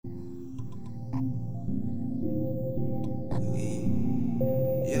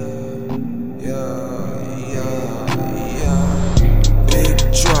Big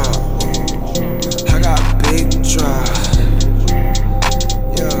drop, I got big drop.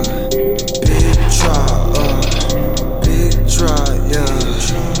 Yeah, big drop, big drop. Yeah,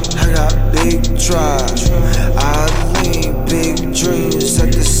 I got big drop. I lean big dreams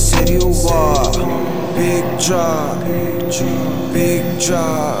at the city wall. Big drop, big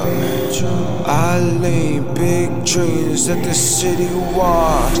drop. I lean big dreams at the city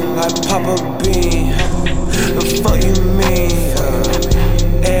wall. Like Papa Bean, the fuck you mean?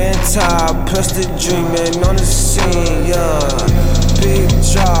 Anti plus the dreaming on the scene, yeah. Big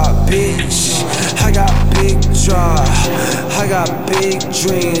drop, bitch. I got big drop. I got big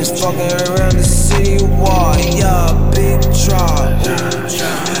dreams, fucking around the city wall, yeah. Big drop.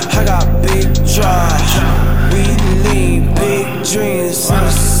 I got big drop. We lean big dreams on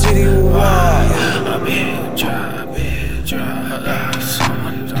the city wall. A big drop, big drop. I got so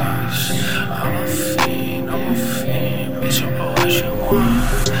much thoughts. I'm a fiend, bitch. I'm what you want.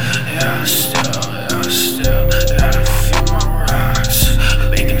 Yeah, I still gotta feel my rocks.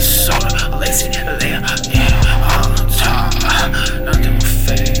 Baking soda, lazy, layer, yeah, on the top. Nothing will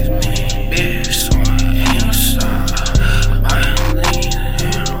faze me, bitch. So I ain't a star. I am lean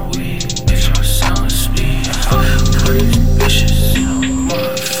and weak, bitch. My sound speed. Put these bitches in a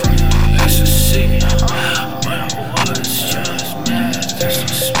motherfucking ecstasy. But I was just mad, that's the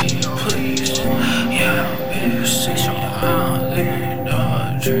speed, please. Yeah, I'm bitch, 6 years old, living a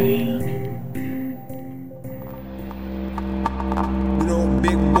dream. You know,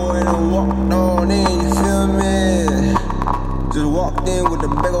 big boy done walked on in, you feel me? Just walked in with the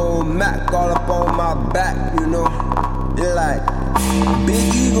big old Mac all up on my back, you know? They're like,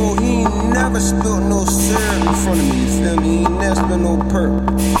 Big Ego, he ain't never spilled no syrup in front of me, you feel me? He ain't never spilled no perk.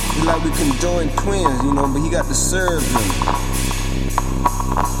 It's like we conjoined twins, you know, but he got the syrup in him.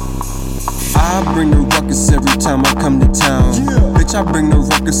 I bring the ruckus every time I come to town. Bitch, I bring the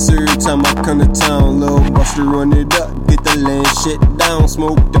ruckus every time I come to town. Lil' Buster run it up, get the land shit down.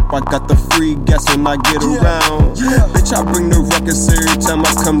 Smoked up, I got the free gas when I get around. Bitch, I bring the ruckus every time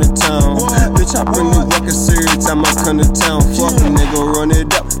I come to town. Bitch, I bring the ruckus every time I come to town. Fuck a nigga, run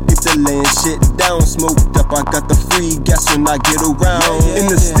it up, get the land shit down. Smoked up, I got the free gas when I get around. In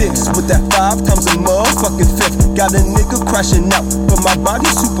the sticks with that 5 times a motherfucking fifth. Got a nigga crashing out, but my body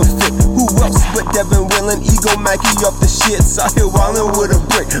super fit. Who else but Devin Willen, Ego Mackie off the shits. Out here wildin' with a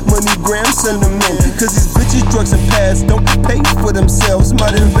brick, money grams send them in. Cause these bitches, drugs and pads don't pay for themselves.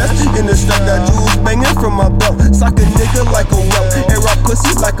 Might invest in the stock, got jewels banging from my belt. Sock a nigga like a welt, air out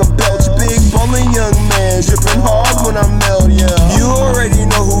pussy like a belch. Big ballin' young man, drippin' hard when I melt, yeah. You already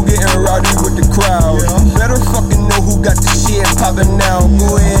know who getting rowdy with the crowd. Better fucking know who got the shit poppin' now.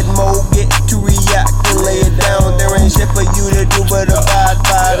 Go ahead, Mo, get to react and lay it down. There ain't shit for you to do but abide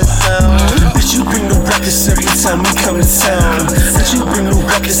by the sound. Bitch, you bring the ruckus every time we come to town. Bitch, you bring the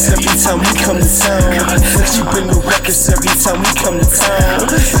ruckus every time we come to town. Bitch, you bring the ruckus every time we come to town.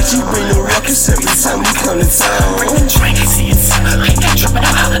 Bitch, you bring the ruckus every time we come to town. Bring the drink, see it's time. Ain't that dropping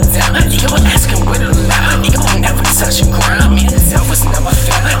out, holla down. Nigga was asking where the loud. Nigga won't never touch the ground. Me and Zell was never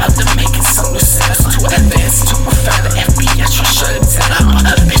found. Out there making some new sounds. Too advanced, too profound. The FBI try to shut it down.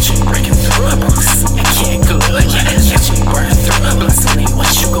 Bitch, you breaking through. You can't go. Yeah, you burn through. Blessing, what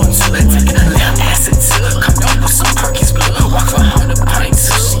you gon' do? Take a little acid too. Come down with some Perkins blue. Walk for 100 pints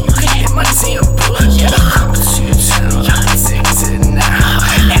too. So you can hit my damn boo. Yeah, come to your town. Y'all addicted now.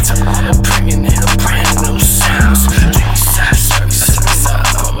 That's a woman bringing in a brand new sounds. Drink side service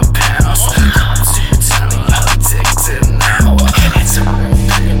over pounds. Come to your town. Y'all addicted now. That's a woman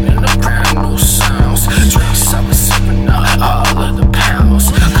bringing in a brand new sounds. Drink side serving all of the pounds.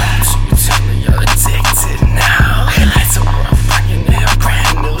 Come to your town. Y'all addicted now. That's a woman bringing in a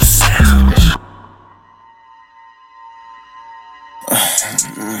brand new sounds.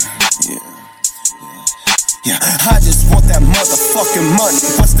 Yeah, I just want that motherfucking money.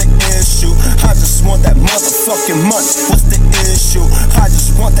 What's the issue? I just want that motherfucking money. What's the issue? I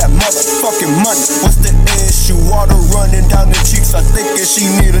just want that motherfucking money. What's the issue? Water running down the cheeks, I think she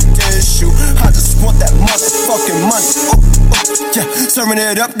need a tissue. I just want that motherfucking money. Yeah, serving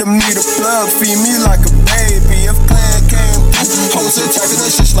it up to me, the plug, feed me like a baby. If Clan came through, hoes attacking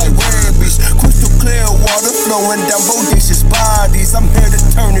us just like rabies. Crystal clear water flowing down bodacious bodies. I'm here to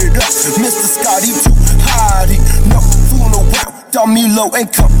turn it up, Mr. Scotty too hottie. No fooling around, down me low and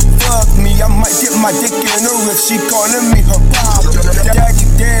come fuck me. I might get my dick in her if she calling me her papa. Daddy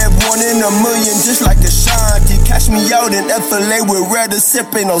dead, 1 in a million, just like Ashanti. Cash me out in FLA with Red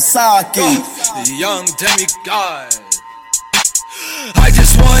sipping on sake. The young demigod. I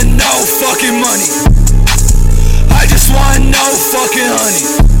just want no fucking money. I just just want no fucking honey.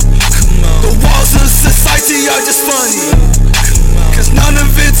 The walls of society are just funny. Cause none of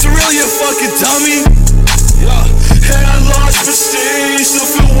it's real, you fucking dummy. And I lost prestige, still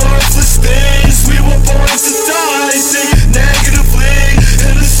feel worthless things. We were born to die, think negatively.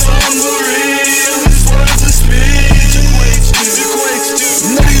 And the song will read this worthless speech. It quakes,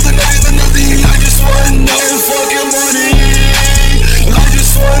 dude. Nothing, I just want no fucking money. I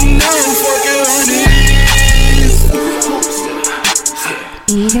just want no fucking money.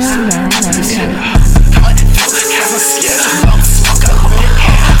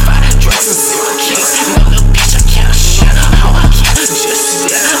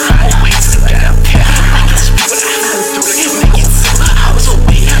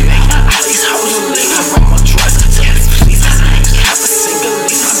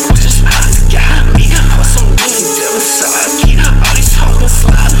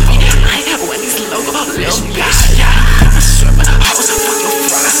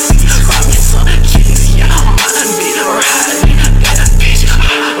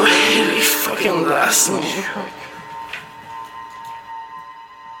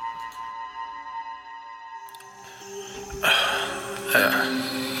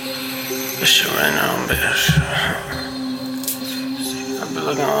 This shit right now, bitch. I be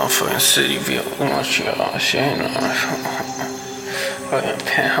looking at fucking city view, Montreal, shit, ain't no fucking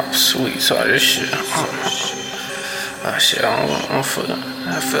penthouse suites, all this shit. Oh shit, I'm fucking,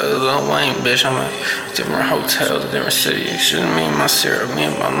 I feel a little lame, bitch. I'm at different hotels, different cities. Shit, me and my syrup, me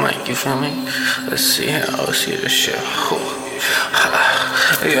and my mic, you feel me? Let's see how I'll see this shit.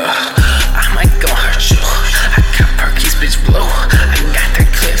 Yeah, I might go hurt you. I got Perky's bitch blow. I got their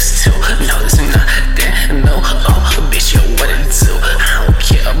clips too. No, this is not that. No, oh, bitch, yo, what it do? I don't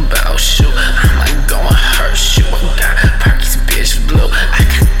care about you. I might go hurt you. I got Perky's bitch blow. I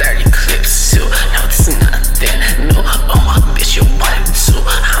got 30 clips too. No, this is not that. No, oh, bitch, yo, what it do?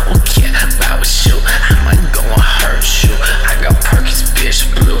 I don't care about you. I might go hurt you. I got Perky's bitch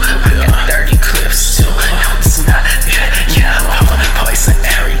blue. I got 30 clips too. No, this is not that. Yeah, I'm poison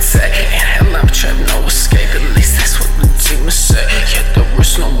every day. And hell, I'm trapped, no escape. At least that's what the demons say. Yeah, there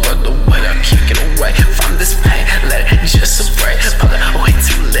is no other way. I can't get away from this pain. Let it just spray. Pull it way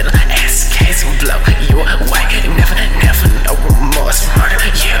too little. SKs will blow you away. Never no remorse. Murder,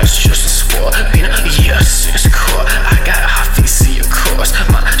 yeah, it's just a sport. Been a year since court. I got Huffy, see your course.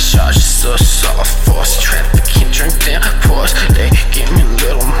 My charge is so soft force. Trafficking, drink down, pause. They give me a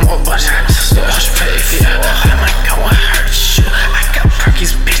little more, but I still pay for. I might go and hurt you. I got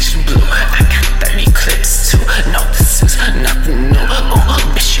Perky's bitch blue. I got 30 clips too. No, this is nothing new. Oh,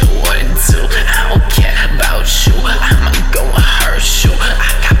 bitch, you what it do? I don't care about you. I'ma go and hurt you. I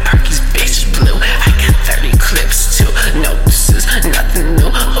got Perky's bitch blue. I got 30 clips too. No, this is nothing new.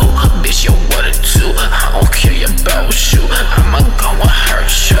 Oh, bitch, you what it do? I don't care about you. I'ma go and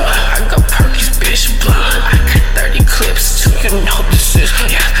hurt you. I got Perky's bitch blue. I got 30 clips too. You know this is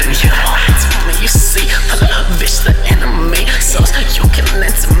you see, pull up, bitch, the enemy. So you can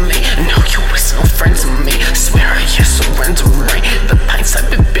lend to me. No, you waste no friends to me. Swear, yeah, surrendering. The pints I've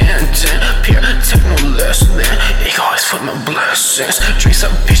been bending. Pure, take no less than. Egoist for my blessings. Drinks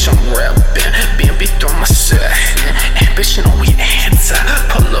up, bitch, I'm rapping. BNB throw my set. And bitch, you know we anti.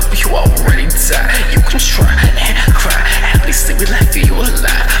 Pull up, you already died. You can try and cry. At least we left you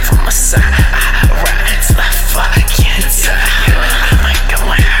alive. From my side, I ride till I fucking die. I might go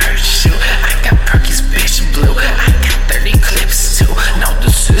and hurt you. I got Perky's bitch blue. I got 30 clips too. No,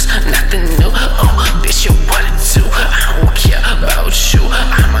 this is nothing new. Oh, bitch, you what it do? I don't care about you.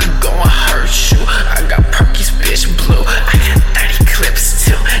 I'ma go and hurt you. I got Perky's bitch blue. I got 30 clips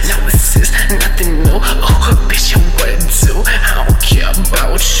too. No, this is nothing new. Oh, bitch, you what it do? I don't care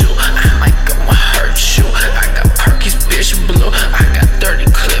about you. I might go and hurt you. I got Perky's bitch blue. I got 30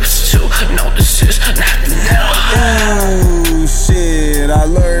 clips too. No, this is nothing new. Oh shit, I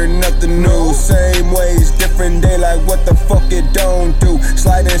learned nothing new. Same ways, different day, like what the fuck it don't do.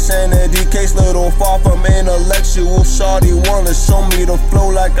 Slight insanity, case little far from intellectual. Shawty wanna show me the flow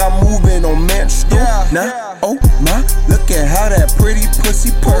like I'm moving on menstrual. Nah, oh my, look at how that pretty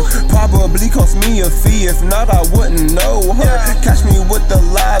pussy purr. Probably cost me a fee, if not I wouldn't know her. Catch me with the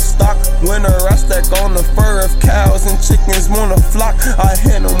livestock winner, I stack on the